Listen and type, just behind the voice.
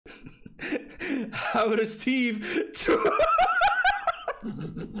How does Steve?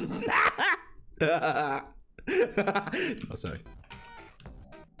 Oh, sorry.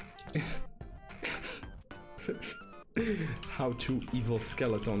 How to evil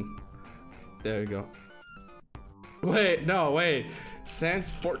skeleton. There you go. Wait, no, wait.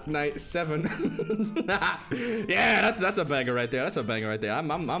 Sans Fortnite 7. Yeah, that's a banger right there. That's a banger right there. I'm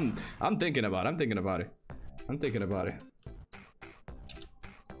thinking about it. I'm thinking about it. I'm thinking about it.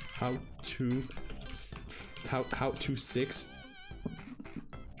 How to 6.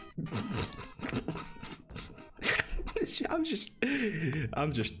 I'm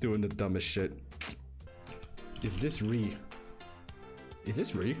just doing the dumbest shit. Is this real? Is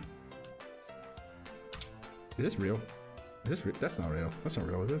this real? Is this real? Is this real? That's not real. That's not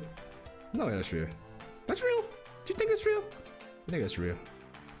real, is it? No, that's real. That's real. Do you think it's real? I think it's real.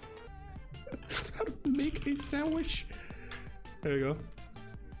 How to make a sandwich? There you go.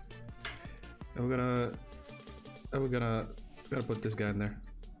 And we're gonna put this guy in there.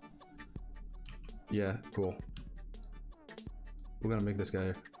 Yeah, cool. We're gonna make this guy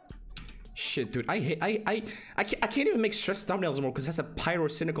here. Shit, dude, I can't even make stress thumbnails anymore because that's a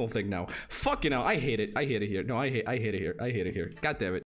pyrocynical thing now. Fuck you know, I hate it. I hate it here. No, I hate it here. I hate it here. God damn it.